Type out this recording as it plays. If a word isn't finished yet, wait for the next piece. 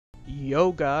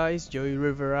Yo guys, Joey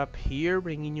River up here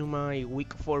bringing you my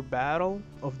week 4 battle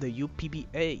of the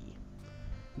UPBA.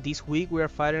 This week we are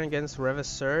fighting against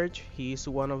RevezSurge. He is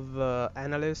one of the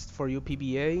analysts for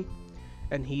UPBA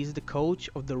and he is the coach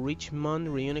of the Richmond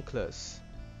Reuniclus.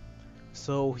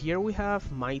 So here we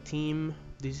have my team,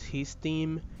 this is his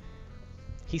team.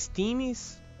 His team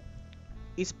is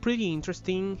pretty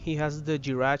interesting. He has the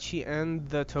Jirachi and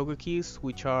the Togekis,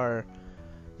 which are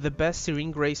the best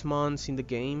Serene Grace mons in the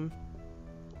game,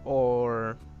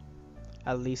 or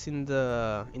at least in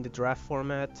the draft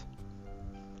format.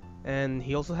 And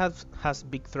he also has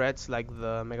big threats like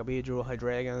the Mega Beedrill,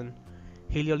 Hydreigon,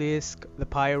 Heliolisk, the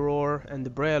Pyroar, and the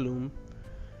Breloom,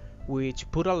 which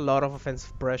put a lot of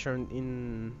offensive pressure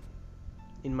in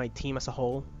my team as a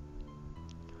whole.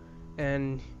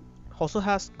 And also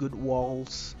has good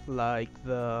walls like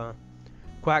the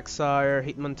Quagsire,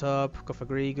 Hitmontop,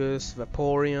 Cofagrigus,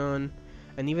 Vaporeon,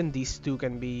 and even these two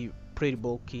can be pretty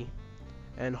bulky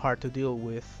and hard to deal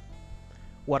with.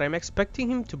 What I'm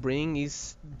expecting him to bring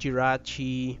is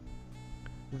Jirachi,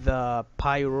 the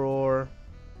Pyroar,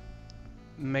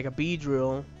 Mega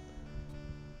Beedrill,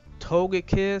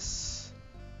 Togekiss,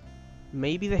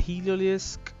 maybe the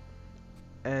Heliolisk,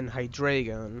 and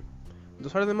Hydreigon.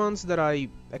 Those are the ones that I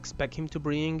expect him to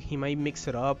bring. He might mix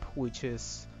it up, which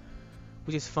is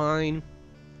fine.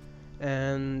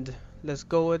 And let's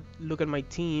go look at my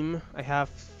team. I have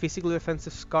physically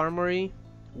defensive Skarmory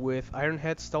with Iron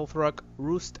Head, Stealth Rock,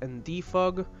 Roost, and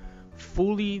Defog.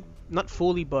 Not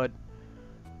fully, but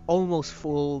almost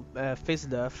full Fizz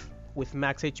Def with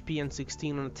max HP and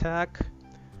 16 on attack.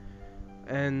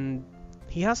 And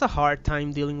he has a hard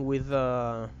time dealing with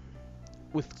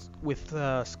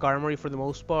Skarmory for the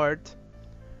most part.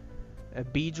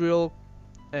 Beedrill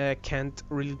can't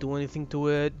really do anything to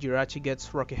it. Jirachi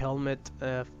gets Rocky Helmet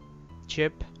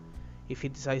chip if he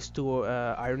decides to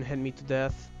Iron Head me to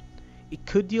death. It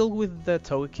could deal with the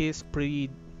Togekiss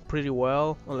pretty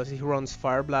well, unless he runs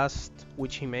Fire Blast,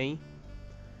 which he may.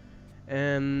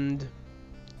 And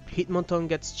Hitmontop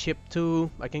gets chipped too.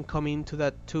 I can come into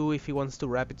that too if he wants to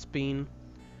Rapid Spin.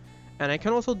 And I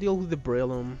can also deal with the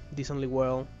Breloom decently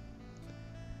well.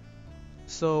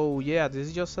 So yeah, this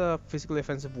is just a physically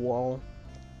offensive wall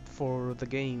for the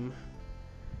game.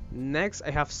 Next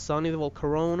I have Sunny the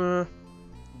Volcarona.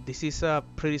 This is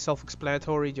pretty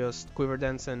self-explanatory, just Quiver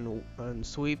Dance and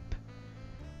Sweep.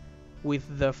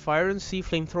 With the Fire and Sea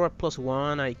Flamethrower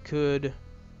 +1, I could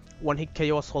one-hit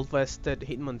KO Assault Vested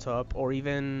Hitmontop, or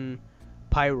even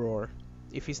Pyroar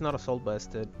if he's not Assault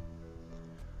Vested.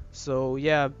 So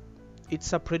yeah,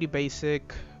 it's a pretty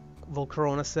basic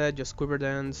Volcarona set, just Quiver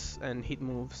Dance and hit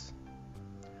moves.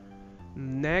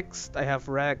 Next I have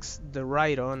Rex, the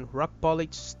Rhydon, Rock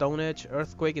Polish, Stone Edge,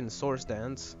 Earthquake, and Swords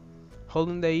Dance.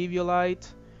 Holding the Eviolite,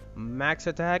 max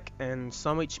attack and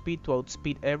some HP to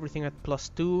outspeed everything at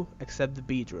 +2 except the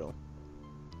Beedrill.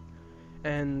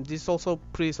 And this is also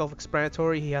pretty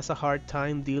self-explanatory. He has a hard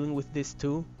time dealing with this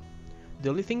too. The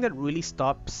only thing that really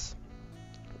stops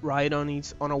Rhydon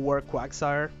is Unaware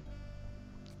Quagsire.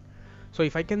 So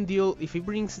if he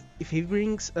brings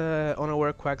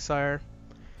Unaware Quagsire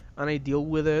and I deal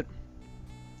with it,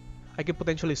 I can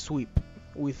potentially sweep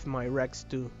with my Rex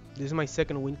too. This is my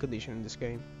second win condition in this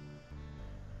game.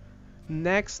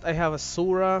 Next I have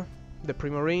Asura, the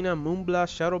Primarina,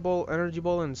 Moonblast, Shadow Ball, Energy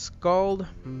Ball, and Scald.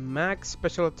 Max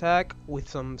special attack with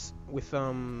some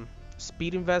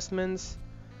speed investments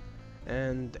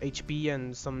and HP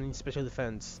and some special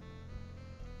defense.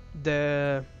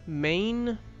 The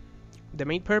main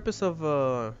purpose of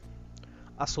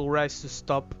Asura is to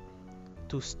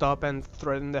stop and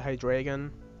threaten the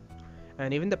Hydreigon,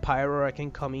 and even the Pyro I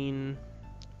can come in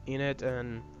it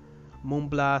and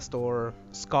Moonblast or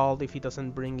Scald if he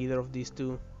doesn't bring either of these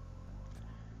two.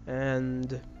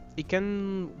 And it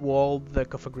can wall the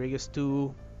Cofagrigus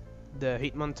too, the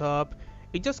Hitmontop.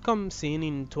 It just comes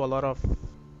into a lot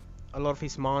of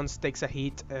his mons, takes a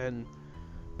hit and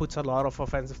puts a lot of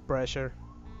offensive pressure.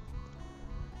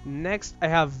 Next I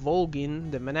have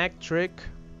Volgin, the Manectric,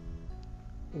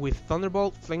 with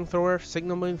Thunderbolt, Flamethrower,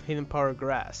 Signal Beam, Hidden Power,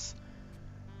 Grass.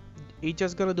 He's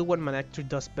just gonna do what Manectric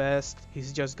does best.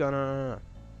 He's just gonna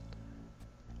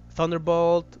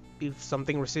Thunderbolt. If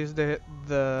something resists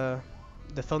the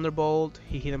Thunderbolt,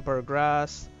 he Hidden Power,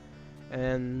 Grass.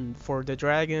 And for the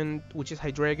Dragon, which is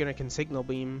Hydreigon, I can Signal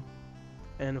Beam.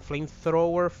 And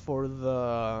Flamethrower for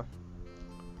the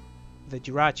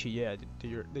Jirachi, yeah, the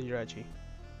Jirachi.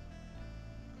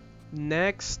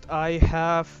 Next I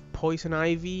have Poison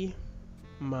Ivy,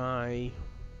 my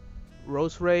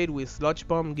Rose Raid with Sludge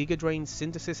Bomb, Giga Drain,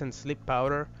 Synthesis, and Sleep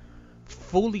Powder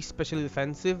fully specially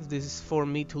defensive. This is for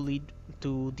me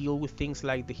to deal with things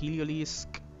like the Heliolisk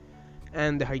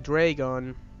and the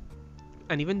Hydreigon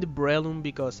and even the Breloom,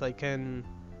 because I can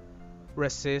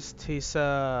resist his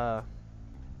stab.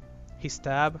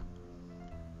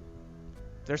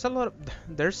 There's a lot of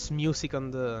there's music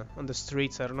on the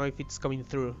streets. I don't know if it's coming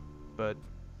through, but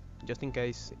just in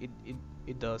case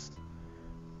it does.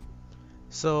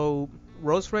 So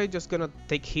Roserade just gonna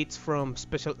take hits from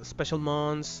special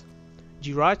mons.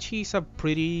 Jirachi is a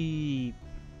pretty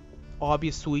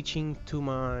obvious switching to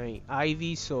my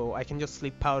Ivy, so I can just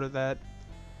sleep powder that.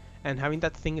 And having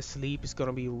that thing asleep is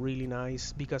gonna be really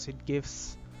nice because it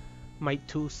gives my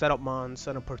two setup mons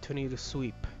an opportunity to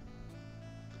sweep.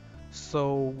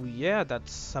 So yeah,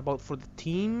 that's about for the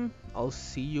team. I'll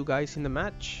see you guys in the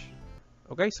match.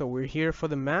 Okay, so we're here for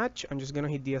the match. I'm just gonna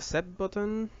hit the accept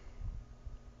button.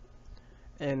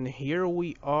 And here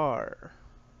we are.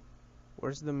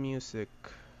 Where's the music?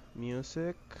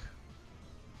 Music.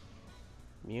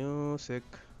 Music.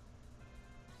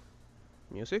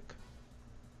 Music?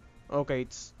 Okay,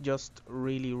 it's just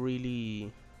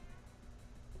really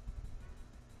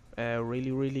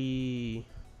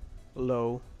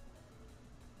low.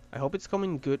 I hope it's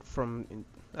coming good from,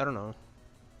 I don't know.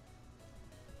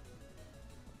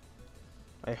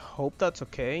 I hope that's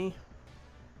okay.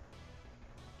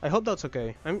 I hope that's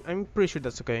okay. I'm pretty sure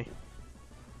that's okay.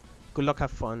 Good luck,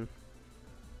 have fun.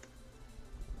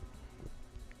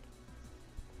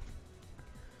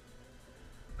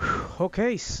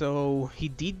 Okay, so he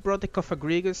did brought the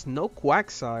Cofagrigus, no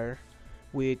Quagsire,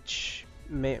 which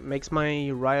makes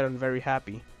my Rhydon very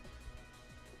happy.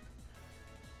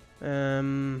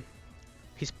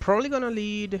 He's probably gonna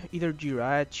lead either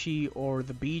Jirachi or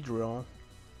the Beedrill.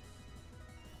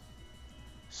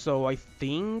 So I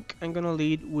think I'm gonna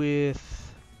lead with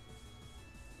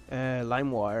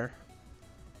Limewire.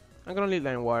 I'm gonna lead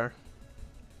Limewire.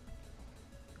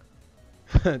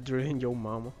 Drilling yo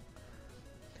mama.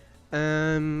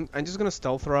 I'm just gonna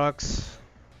Stealth Rocks.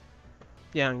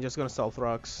 Yeah, I'm just gonna Stealth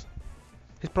Rocks.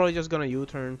 He's probably just gonna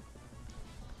U-turn.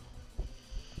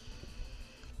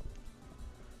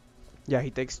 Yeah,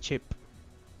 he takes chip.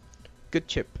 Good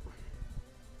chip.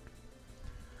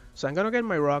 So I'm gonna get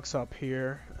my rocks up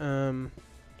here.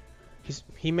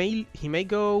 He may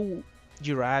go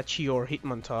Jirachi or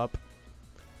Hitmontop.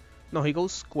 No, he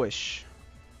goes Squish.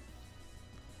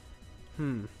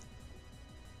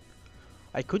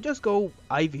 I could just go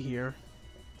Ivy here.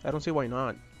 I don't see why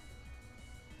not.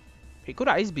 He could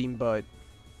Ice Beam, but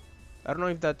I don't know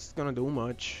if that's gonna do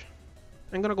much.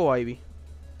 I'm gonna go Ivy.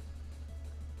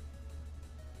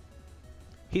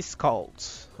 He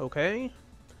Scalds, okay.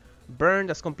 Burn,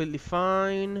 that's completely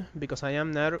fine because I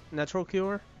am Natural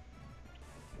Cure.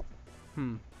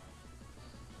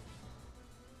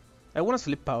 I wanna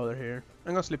Sleep Powder here.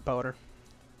 I'm gonna Sleep Powder.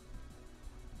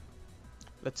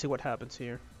 Let's see what happens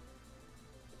here.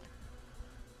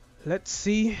 Let's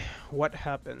see what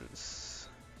happens.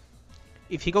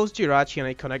 If he goes Jirachi and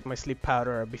I connect my Sleep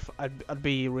Powder, I'd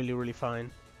be really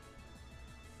fine.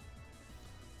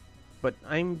 But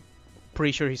I'm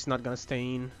pretty sure he's not gonna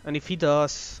stay in. And if he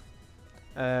does,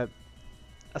 a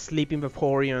Sleeping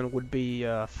Vaporeon would be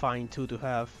fine too to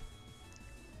have.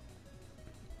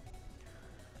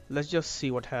 Let's just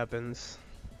see what happens.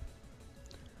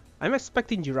 I'm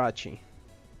expecting Jirachi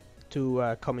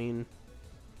to come in.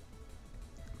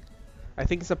 I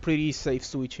think it's a pretty safe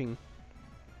switching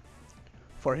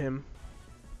for him.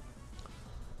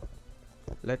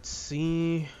 Let's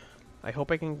see. I hope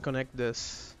I can connect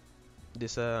this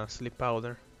Sleep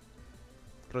Powder.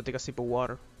 Gotta take a sip of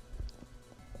water.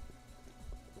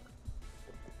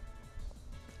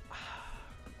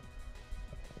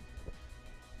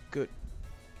 Good.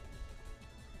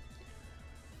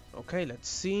 Okay, let's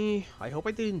see. I hope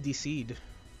I didn't de-seed.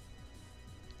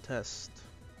 Test.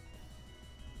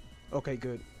 Okay,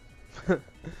 good.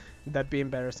 That'd be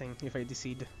embarrassing if I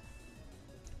de-seed.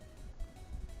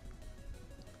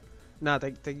 Nah,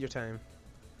 take your time.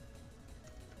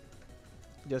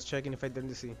 Just checking if I didn't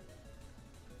de-seed.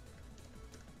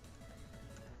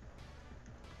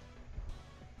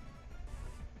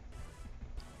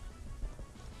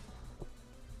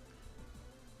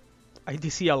 I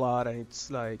DC a lot and it's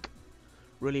like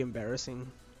really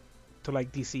embarrassing to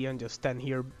like DC and just stand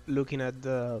here looking at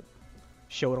the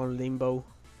Showdown Limbo.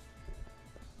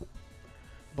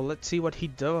 But let's see what he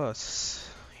does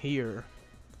here.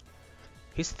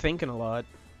 He's thinking a lot.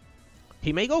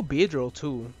 He may go Beedrill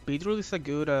too. Beedrill is a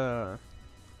good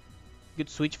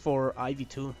switch for Ivy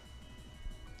too.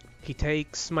 He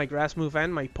takes my grass move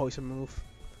and my poison move.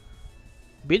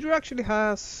 Beedrill actually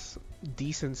has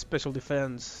decent special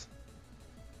defense.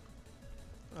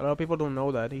 A lot of people don't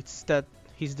know that. It's that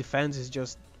his defense is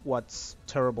just what's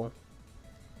terrible.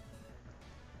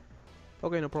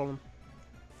 Okay, no problem.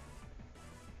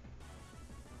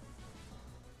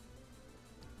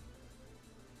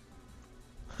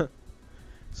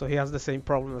 So he has the same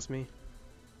problem as me.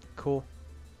 Cool.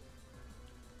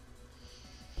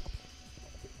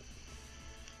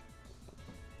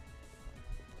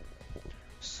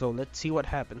 So let's see what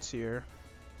happens here.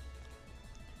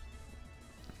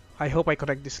 I hope I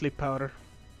collect the sleep powder.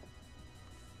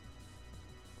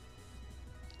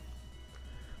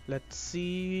 Let's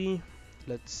see.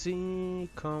 Let's see.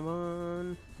 Come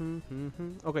on.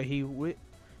 Okay,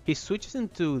 he switches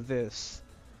into this.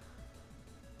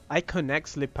 I connect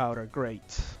sleep powder.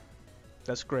 Great.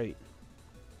 That's great.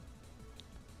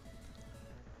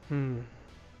 I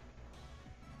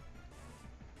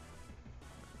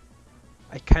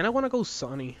kind of want to go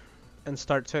Sunny and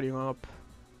start setting up.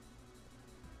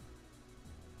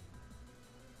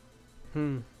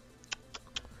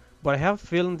 But I have a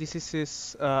feeling this is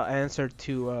his answer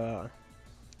to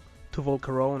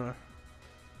Volcarona.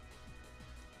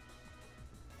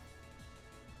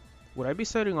 Would I be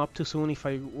setting up too soon if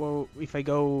I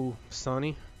go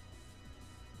Sunny?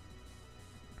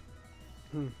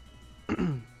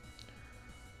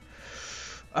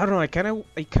 I don't know. I kind of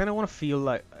want to feel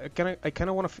like I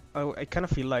kind of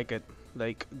feel like it,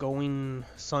 like going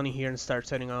Sunny here and start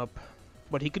setting up.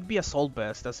 But he could be Assault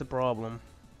Vest. That's the problem.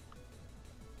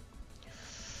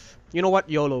 You know what?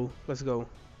 YOLO. Let's go.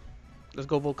 Let's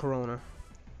go Volcarona.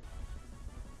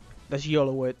 Let's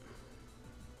YOLO it.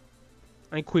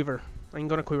 I Quiver. I'm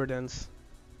gonna Quiver Dance.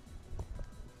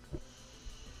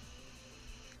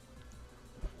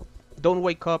 Don't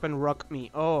wake up and rock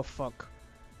me. Oh fuck.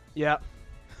 Yeah.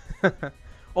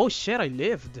 Oh shit, I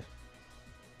lived.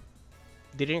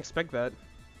 Didn't expect that.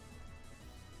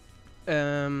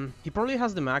 He probably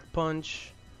has the Mach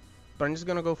Punch, but I'm just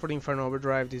gonna go for the Inferno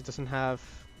Overdrive. This doesn't have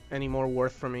any more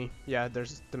worth for me. Yeah,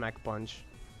 there's the Mach Punch.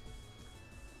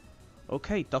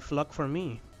 Okay, tough luck for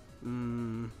me.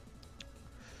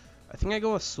 I think I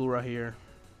go Asura here.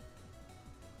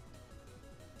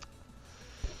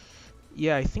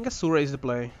 Yeah, I think Asura is the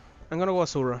play. I'm gonna go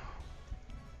Asura.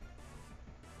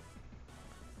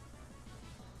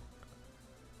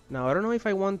 Now, I don't know if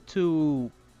I want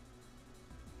to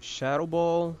Shadow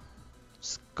Ball,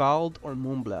 Scald, or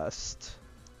Moonblast.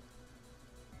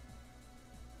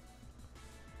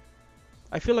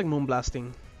 I feel like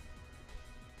Moonblasting.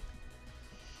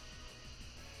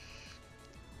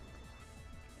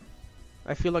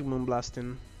 I feel like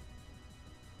Moonblasting.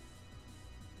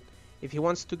 If he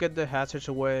wants to get the hazards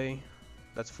away,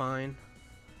 that's fine.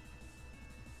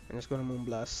 I'm just gonna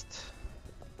Moonblast.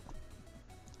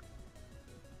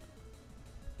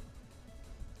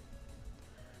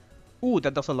 Ooh,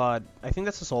 that does a lot. I think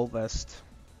that's a Soul Vest.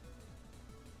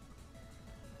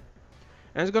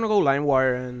 I'm just gonna go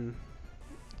Limewire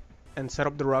and set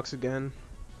up the rocks again.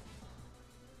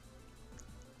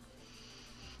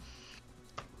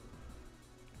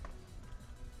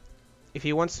 If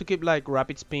he wants to keep like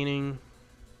rapid spinning,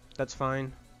 that's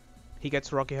fine. He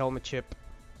gets Rocky Helmet Chip.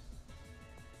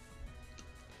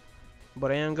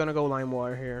 But I am gonna go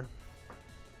Limewire here.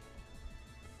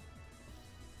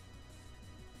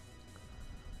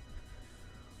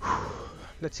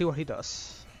 Let's see what he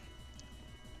does.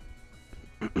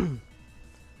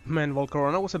 Man,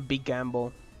 Volcarona was a big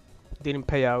gamble. Didn't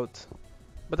pay out.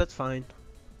 But that's fine.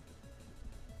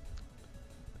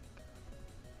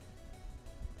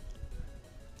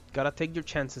 Gotta take your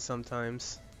chances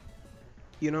sometimes.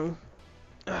 You know?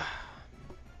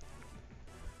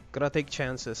 Gotta take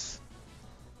chances.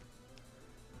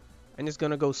 I'm just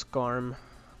gonna go Skarm.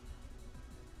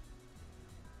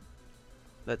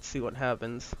 Let's see what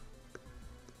happens.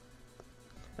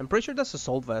 I'm pretty sure that's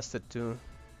Assault Vested too.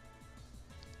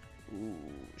 Ooh,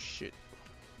 shit.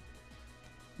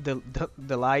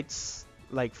 The lights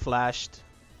like flashed.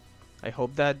 I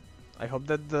hope that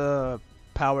the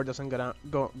power doesn't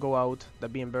go out.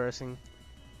 That'd be embarrassing.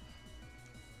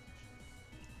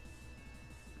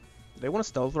 They want to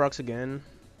Stealth Rocks again.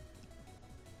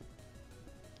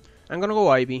 I'm gonna go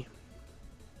Ivy.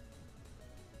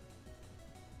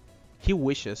 He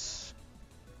wishes.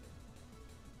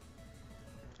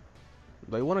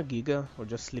 Do I want a Giga or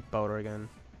just Sleep Powder again?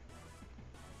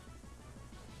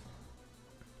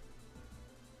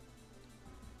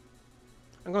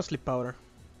 I'm gonna Sleep Powder.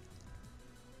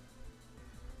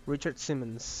 Richard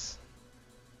Simmons.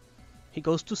 He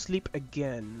goes to sleep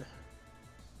again.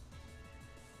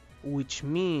 Which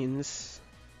means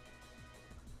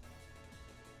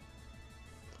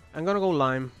I'm gonna go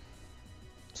Lime.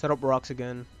 Set up rocks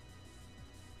again.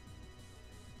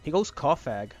 He goes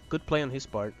Koffag. Good play on his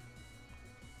part.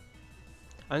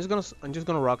 I'm just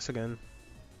gonna rocks again.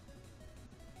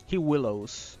 He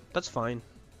willows. That's fine.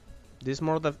 This is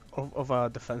more of a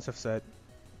defensive set.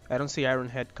 I don't see Iron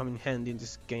Head coming handy in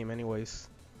this game anyways.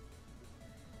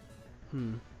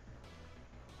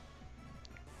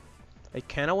 I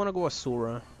kinda wanna go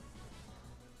Asura.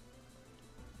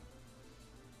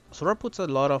 Asura puts a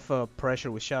lot of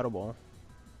pressure with Shadow Ball.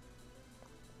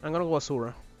 I'm gonna go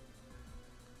Asura.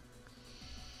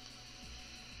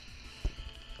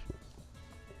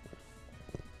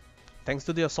 Thanks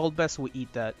to the Assault Vest, we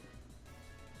eat that.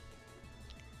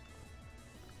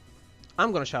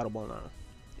 I'm gonna Shadow Ball now.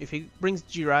 If he brings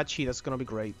Jirachi, that's gonna be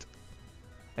great.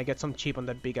 I get some cheap on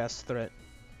that big ass threat.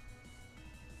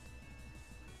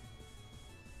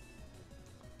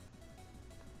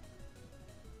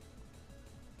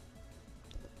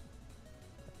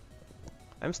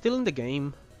 I'm still in the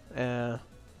game. I'm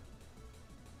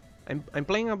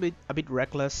playing a bit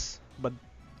reckless, but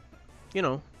you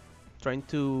know, trying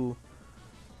to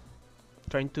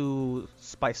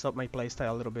spice up my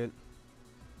playstyle a little bit.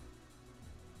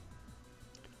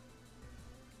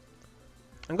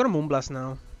 I'm gonna Moonblast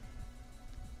now.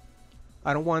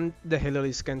 I don't want the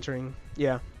Heliolisk entering.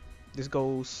 Yeah, this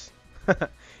goes.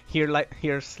 Here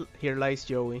lies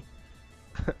Joey.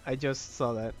 I just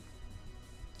saw that.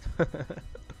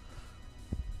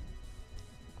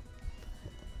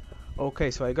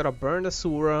 Okay, so I gotta burn the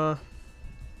Sura.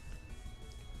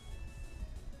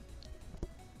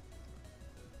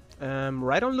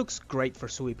 Rhydon looks great for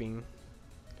sweeping.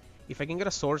 If I can get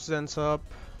a Swords Dance up,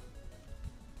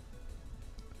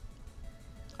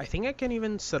 I think I can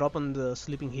even set up on the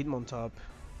Sleeping Hitmon top,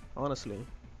 honestly.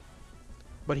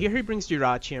 But here he brings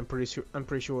Jirachi, I'm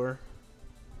pretty sure.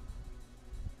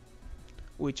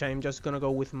 Which I'm just gonna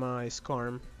go with my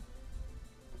Skarm.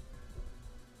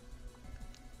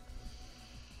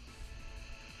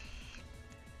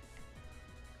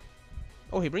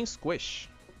 Oh, he brings Squish.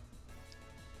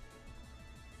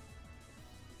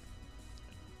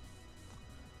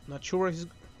 Not sure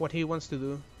what he wants to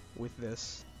do with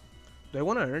this. Do I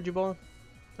want an Energy Ball?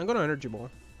 I'm gonna Energy Ball.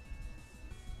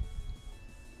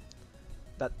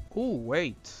 That. Oh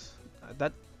wait,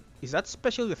 is that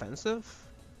special defensive?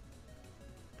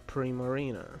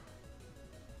 Primarina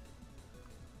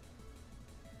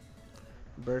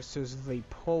versus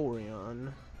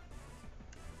Vaporeon.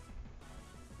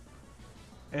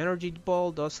 Energy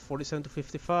Ball does 47 to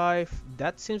 55.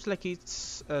 That seems like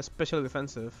it's special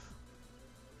defensive.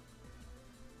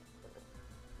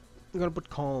 I'm gonna put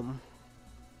Calm.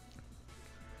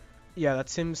 Yeah, that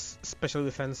seems special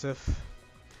defensive,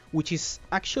 which is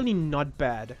actually not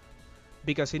bad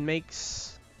because it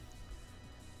means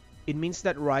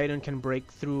that Rhydon can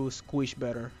break through Squish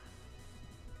better.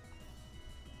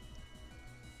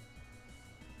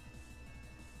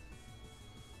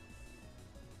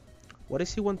 What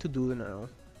does he want to do now?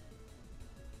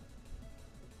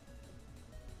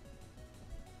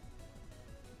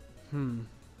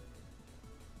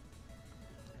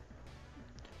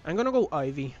 I'm gonna go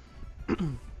Ivy.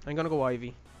 I'm gonna go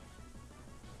Ivy.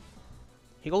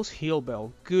 He goes Heal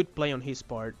Bell. Good play on his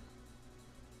part.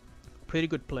 Pretty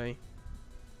good play.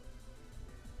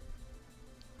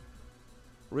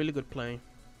 Really good play.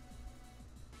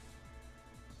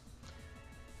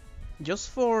 Just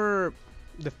for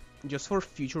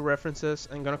future references,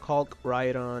 I'm gonna call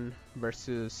Rhydon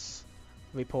versus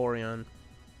Vaporeon.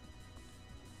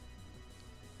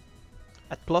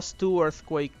 At +2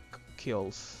 Earthquake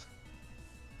kills.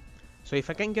 So if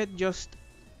I can get just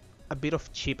a bit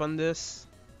of chip on this,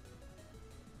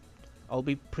 I'll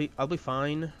be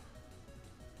fine.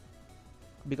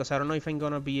 Because I don't know if I'm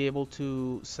gonna be able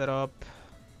to set up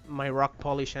my Rock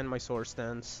Polish and my Swords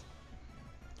Dance.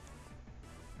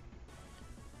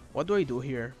 What do I do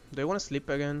here? Do I want to sleep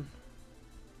again?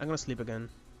 I'm gonna sleep again.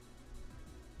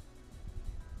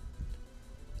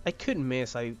 I could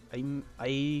miss. I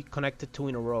connected 2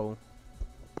 in a row.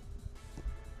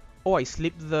 Oh, I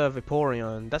slipped the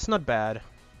Vaporeon. That's not bad.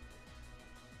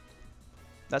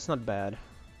 That's not bad.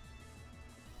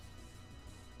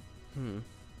 Do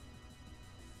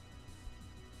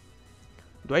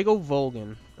I go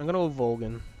Volgan? I'm gonna go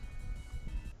Volgan.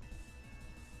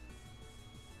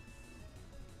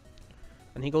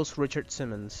 And he goes Richard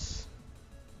Simmons.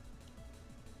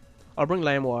 I'll bring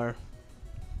Lamewire.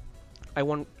 I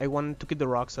want to keep the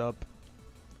rocks up.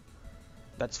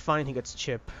 That's fine, he gets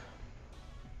chip.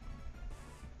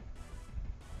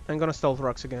 I'm gonna Stealth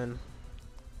Rocks again.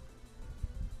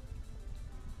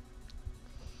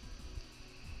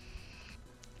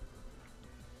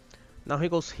 Now he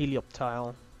goes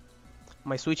Helioptile.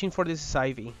 My switching for this is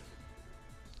Ivy.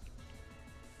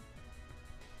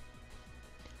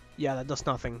 Yeah, that does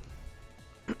nothing.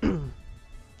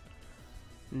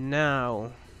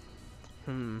 Now,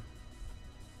 I'm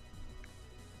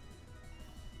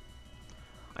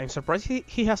surprised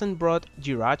he hasn't brought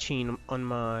Jirachi on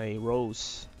my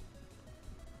Rose.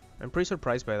 I'm pretty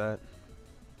surprised by that.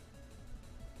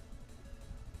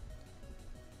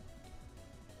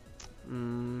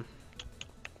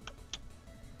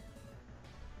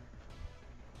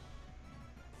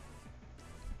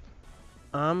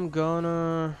 I'm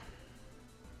gonna...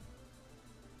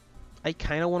 I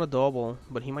kinda wanna double,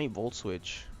 but he might Volt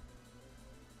Switch.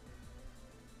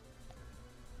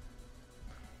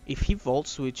 If he Volt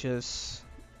Switches,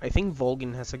 I think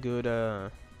Volgin has a good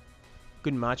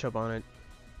good matchup on it.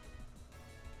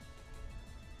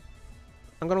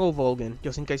 I'm gonna go Volgin,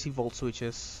 just in case he Volt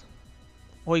Switches.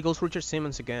 Oh, he goes Richard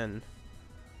Simmons again.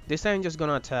 This time I'm just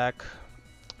gonna attack.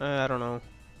 I don't know.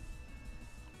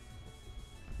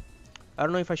 I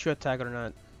don't know if I should attack or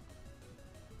not.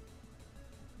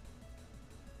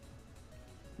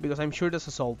 Because I'm sure there's a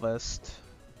Assault Vest.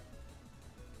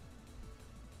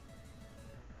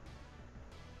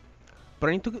 But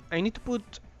I need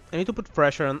to put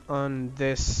pressure on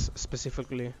this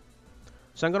specifically.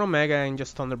 So I'm gonna Mega and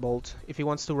just Thunderbolt. If he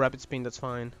wants to Rapid Spin, that's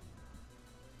fine.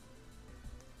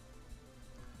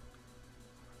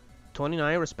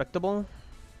 29, respectable.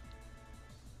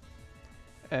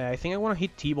 I think I want to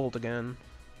hit T-Bolt again.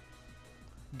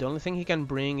 The only thing he can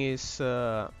bring is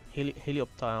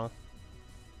Helioptile.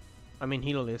 I mean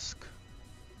Heliolisk.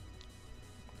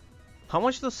 How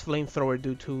much does Flamethrower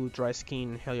do to Dry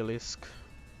Skin Heliolisk?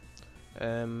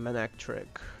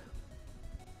 Manectric.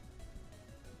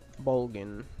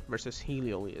 Bolgin versus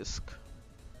Heliolisk.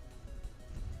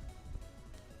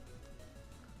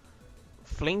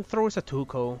 Flamethrower is a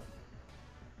Tuco.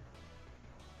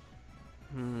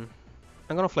 I'm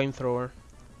gonna Flamethrower.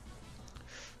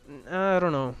 I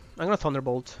don't know. I'm gonna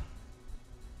Thunderbolt.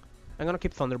 I'm gonna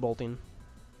keep Thunderbolting.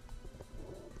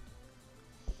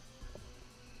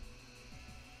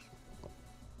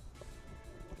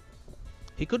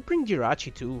 He could bring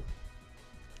Jirachi too.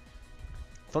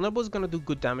 Thunderbolt's gonna do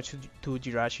good damage to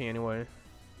Jirachi anyway.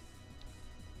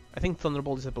 I think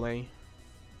Thunderbolt is a play.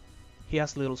 He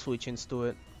has little switch-ins to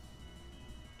it.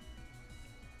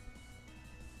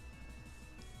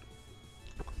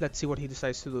 Let's see what he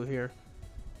decides to do here.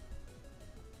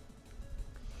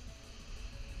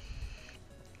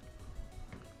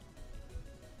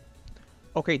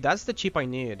 Okay, that's the chip I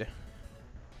need.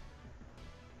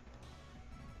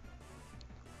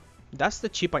 That's the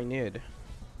chip I need.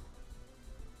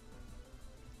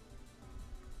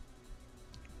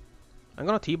 I'm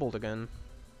gonna T-Bolt again.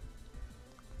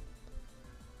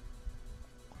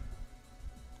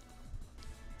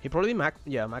 He probably Mac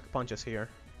punches here.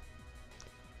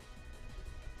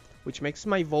 Which makes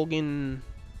my Volgin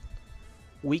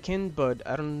weakened, but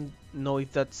I don't know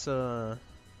if that's but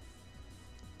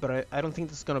I don't think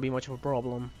that's gonna be much of a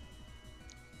problem.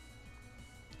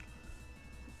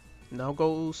 Now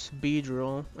goes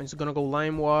Beedrill. I'm just gonna go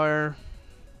Limewire.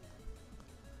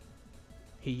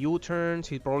 He U-turns,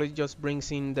 he probably just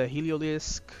brings in the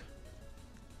Heliolisk.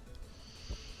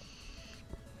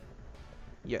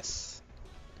 Yes.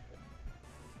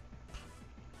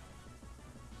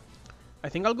 I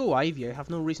think I'll go Ivy. I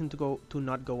have no reason to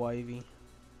not go Ivy.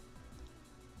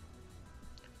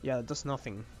 Yeah, that does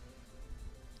nothing.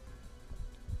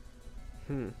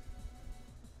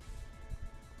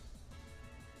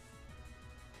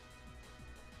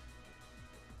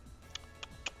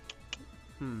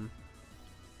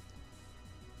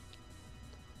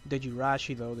 The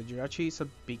Jirachi though, the Jirachi is a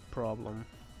big problem.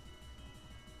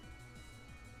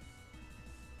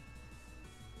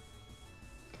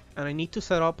 And I need to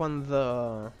set up on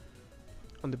the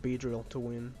Beedrill to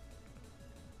win.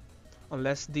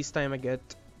 Unless this time I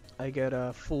get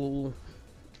a full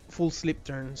slip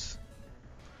turns.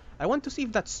 I want to see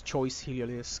if that's choice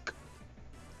Heliolisk.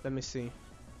 Let me see.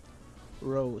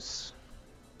 Rose.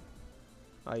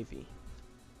 Ivy.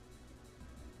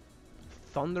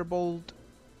 Thunderbolt.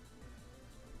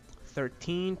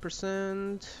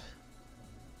 13%.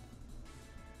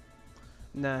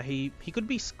 Nah, he could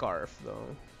be Scarf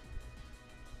though.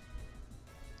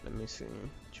 Let me see.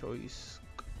 Choice.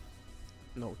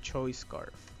 No, Choice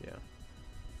Scarf. Yeah.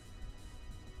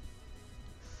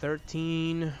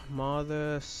 13.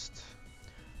 Modest.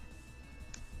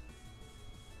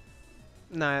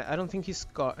 Nah, I don't think he's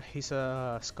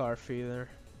a Scarf either.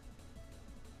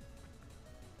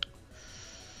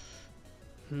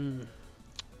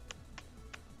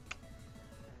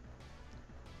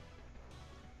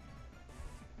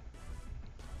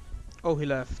 Oh, he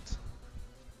left.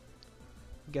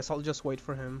 Guess I'll just wait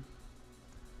for him.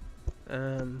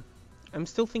 Um, I'm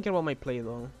still thinking about my play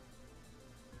though.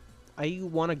 I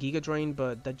want a Giga Drain,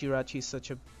 but that Jirachi is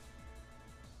such a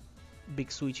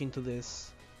big switch into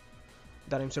this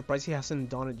that I'm surprised he hasn't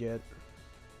done it yet.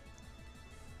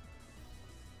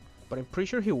 But I'm pretty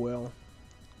sure he will.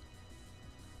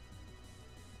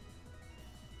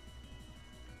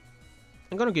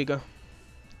 I'm gonna Giga.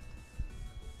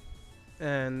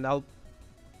 And I'll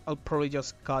probably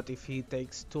just cut if he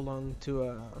takes too long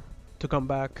to come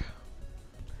back.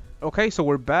 Okay, so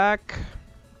we're back.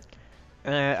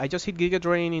 I just hit Giga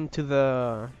Drain into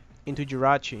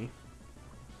Jirachi.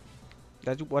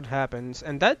 That's what happens,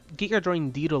 and that Giga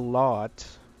Drain did a lot,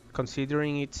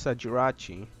 considering it's a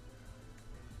Jirachi.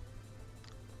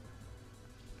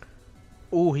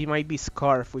 Oh, he might be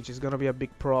Scarf, which is gonna be a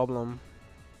big problem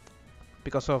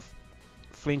because of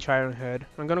Flinch Iron Head.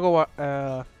 I'm gonna go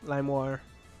Lime Wire.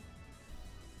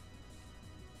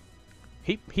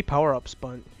 He power ups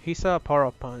punch. He's a power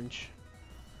up punch.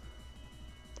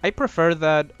 I prefer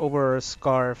that over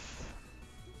Scarf.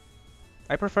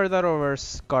 I prefer that over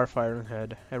Scarf Iron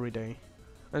Head every day.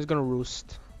 I'm just gonna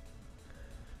Roost.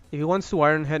 If he wants to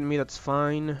Iron Head me, that's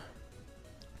fine.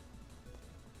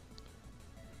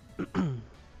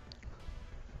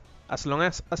 As long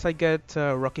as I get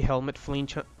Rocky Helmet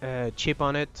Flinch chip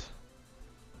on it,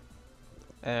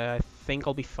 I think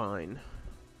I'll be fine.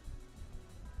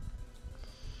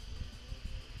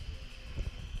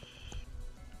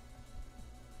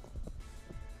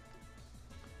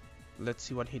 Let's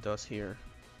see what he does here.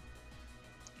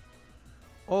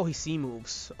 Oh, he C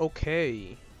moves.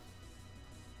 Okay.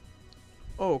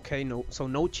 Okay, no. So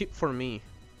no chip for me.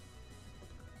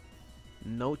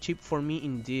 No chip for me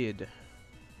indeed.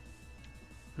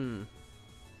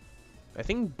 I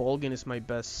think Bolgan is my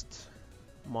best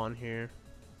mon here.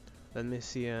 Let me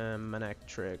see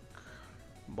Manectric.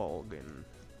 Bolgan.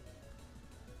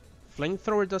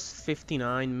 Flamethrower does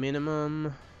 59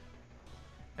 minimum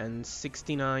and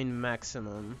 69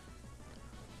 maximum.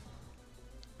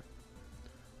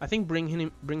 I think bringing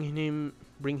him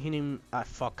I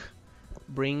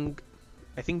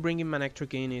think bringing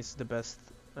Manectric in is the best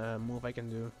move I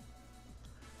can do.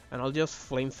 And I'll just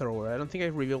Flamethrower. I don't think I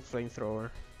revealed Flamethrower.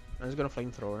 I'm just gonna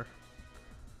Flamethrower.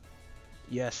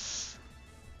 Yes.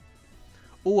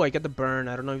 Oh, I got the burn.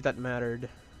 I don't know if that mattered.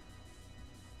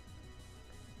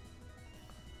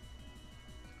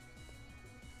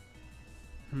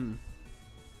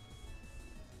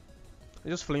 I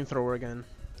just Flamethrower again.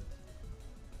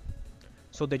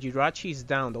 So the Jirachi is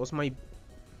down. That was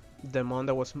the mon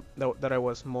that I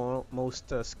was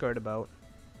most scared about.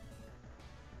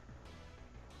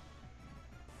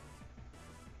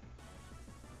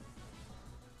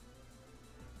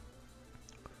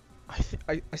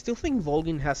 I still think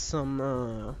Volgin has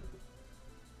some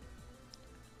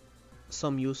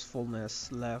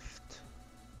usefulness left.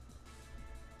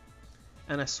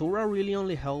 And Asura really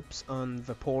only helps on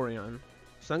Vaporeon.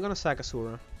 So I'm gonna sack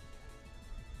Asura.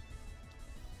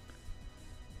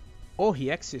 Oh,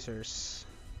 he X-Scissors.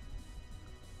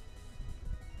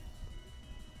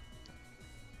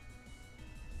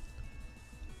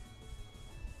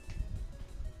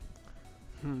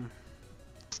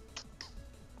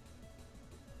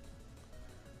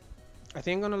 I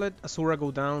think I'm gonna let Asura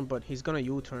go down, but he's gonna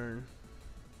U-turn.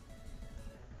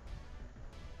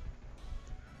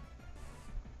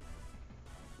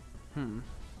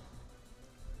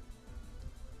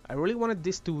 I really wanted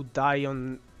this to die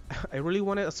on... I really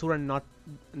wanted Asura not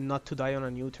to die on a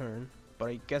U-turn, but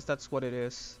I guess that's what it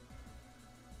is.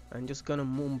 I'm just gonna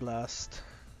Moonblast.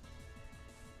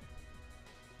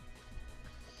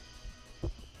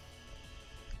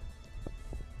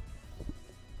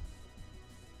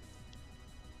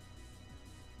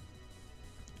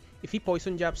 If he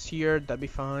Poison Jabs here, that'd be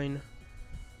fine.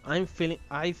 I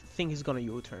think he's gonna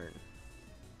U-turn.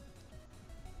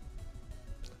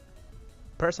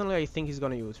 Personally, I think he's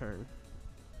gonna U-turn.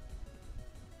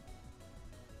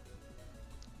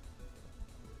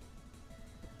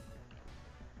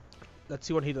 Let's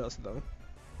see what he does though.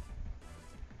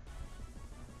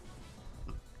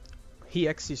 He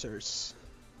X-Scissors.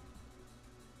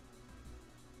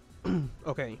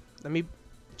 Okay, let me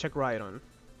check Rhydon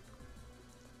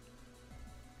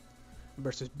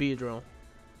versus Beedrill.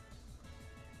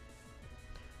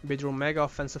 Beedrill Mega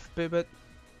Offensive Pivot.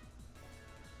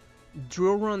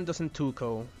 Drill Run doesn't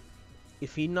 2-ko.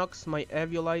 If he knocks my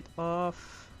Eviolite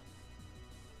off...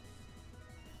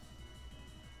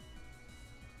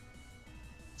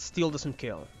 Still doesn't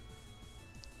kill.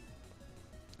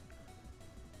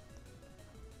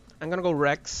 I'm gonna go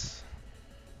Rex.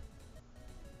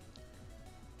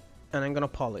 And I'm gonna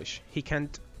Polish. He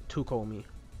can't 2-ko me.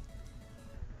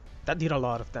 That did a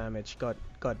lot of damage. God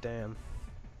damn.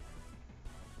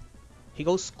 He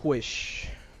goes squish.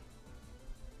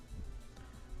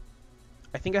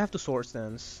 I think I have to Swords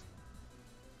Dance.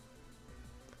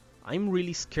 I'm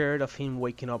really scared of him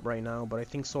waking up right now, but I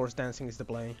think Swords Dancing is the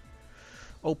play.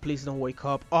 Oh, please don't wake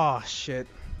up. Oh, shit.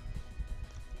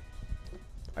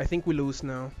 I think we lose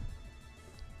now.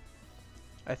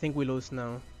 I think we lose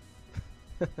now.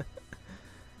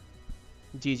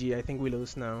 GG, I think we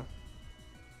lose now.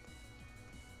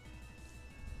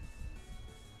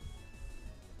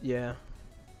 Yeah.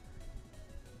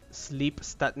 Sleep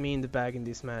stat me in the bag in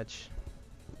this match.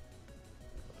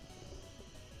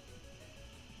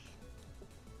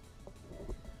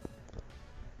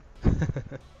 I'm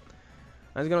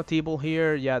just gonna T-ball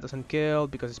here. Yeah, doesn't kill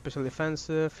because it's special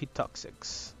defensive. He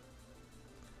toxics.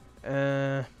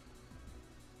 It's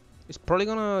probably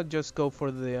gonna just go for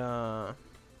the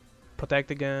protect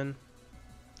again.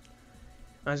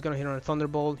 I'm just gonna hit on a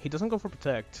Thunderbolt. He doesn't go for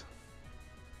protect.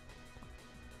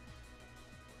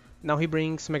 Now he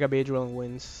brings Mega Beedrill and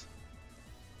wins.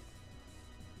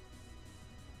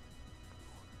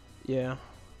 Yeah.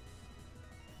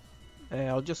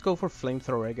 I'll just go for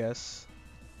Flamethrower, I guess.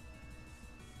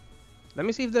 Let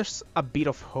me see if there's a bit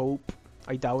of hope.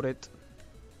 I doubt it.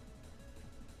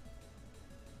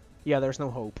 Yeah, there's no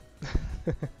hope.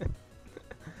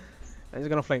 I'm just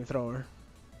gonna Flamethrower.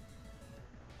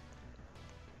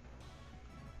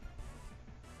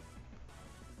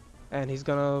 And he's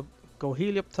gonna go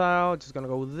Helioptile, just gonna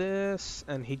go this,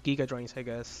 and hit Giga Drains, I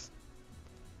guess.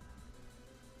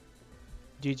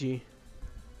 GG.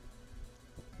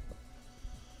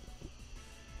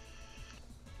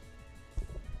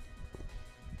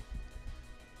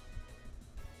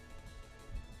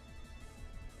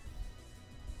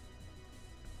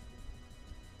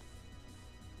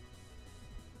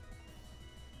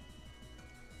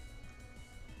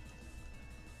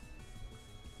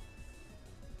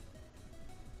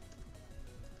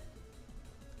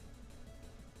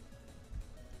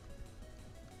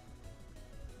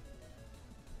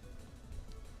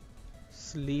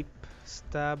 Sleep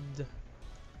stabbed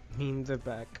me in the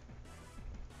back.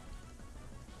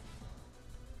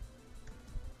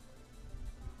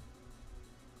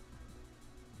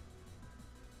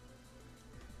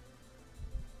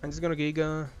 I'm just gonna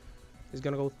Giga. He's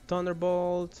gonna go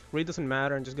Thunderbolt. Really doesn't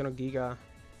matter. I'm just gonna Giga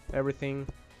everything.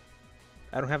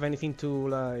 I don't have anything to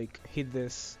like hit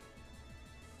this.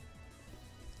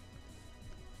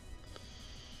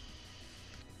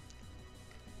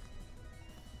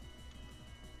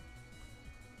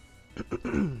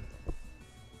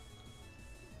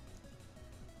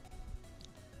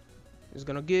 He's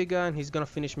gonna Giga and he's gonna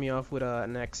finish me off with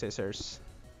an X Scissors.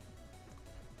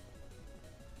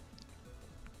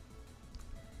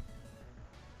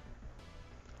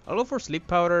 I'll go for Sleep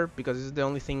Powder because it's the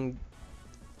only thing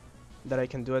that I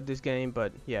can do at this game,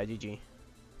 but yeah, GG.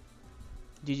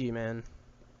 GG, man.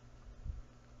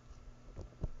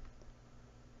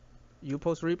 You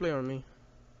post replay on me.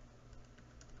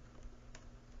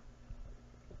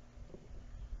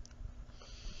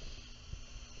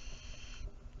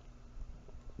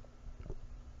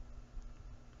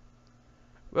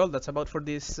 Well, that's about for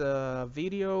this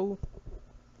video.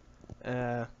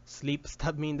 Sleep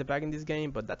stabbed me in the back in this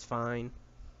game, but that's fine.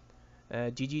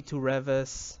 GG to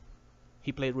Reves.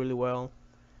 He played really well.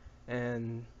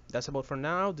 And that's about for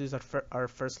now. This is our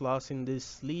first loss in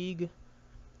this league.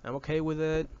 I'm okay with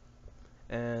it.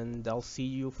 And I'll see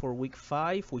you for week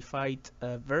 5. We fight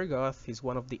Vergoth. He's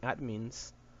one of the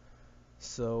admins.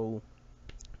 So,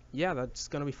 yeah, that's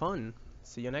gonna be fun.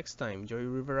 See you next time. Joy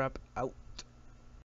River Up out.